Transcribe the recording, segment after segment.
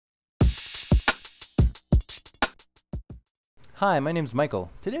Hi, my name's Michael.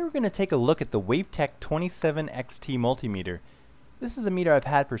 Today we're going to take a look at the Wavetek 27XT Multimeter. This is a meter I've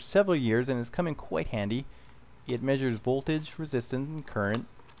had for several years and it's come in quite handy. It measures voltage, resistance, and current,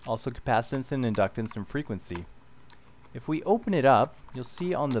 also capacitance and inductance and frequency. If we open it up, you'll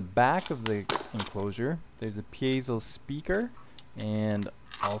see on the back of the enclosure there's a piezo speaker and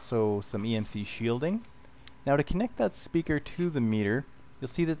also some EMC shielding. Now to connect that speaker to the meter, you'll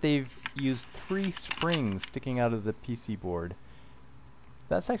see that they've used 3 springs sticking out of the PC board.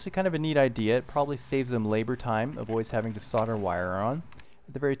 That's actually kind of a neat idea. It probably saves them labor time, avoids having to solder wire on.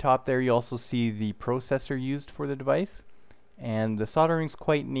 At the very top there you also see the processor used for the device, and the soldering's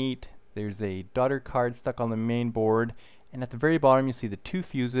quite neat. There's a daughter card stuck on the main board, and at the very bottom you see the 2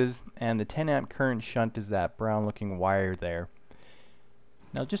 fuses, and the 10 amp current shunt is that brown looking wire there.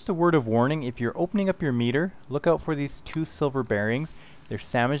 Now just a word of warning, if you're opening up your meter, look out for these 2 silver bearings. They're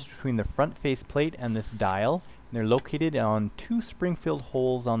sandwiched between the front faceplate and this dial, and they're located on 2 spring-filled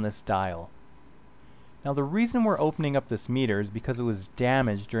holes on this dial. Now the reason we're opening up this meter is because it was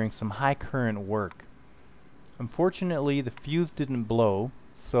damaged during some high current work. Unfortunately, the fuse didn't blow,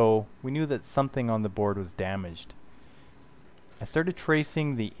 so we knew that something on the board was damaged. I started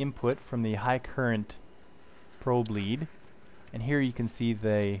tracing the input from the high current probe lead, and here you can see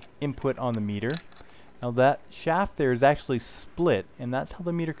the input on the meter. Now that shaft there is actually split, and that's how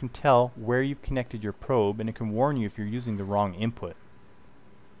the meter can tell where you've connected your probe, and it can warn you if you're using the wrong input.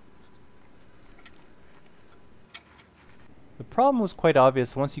 The problem was quite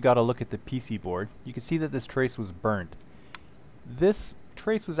obvious once you got a look at the PC board. You can see that this trace was burnt. This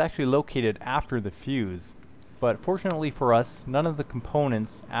trace was actually located after the fuse, but fortunately for us, none of the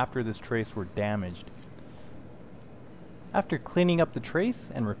components after this trace were damaged. After cleaning up the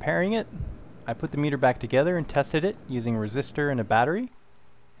trace and repairing it, I put the meter back together and tested it using a resistor and a battery,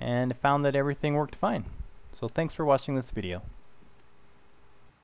 and found that everything worked fine. So thanks for watching this video.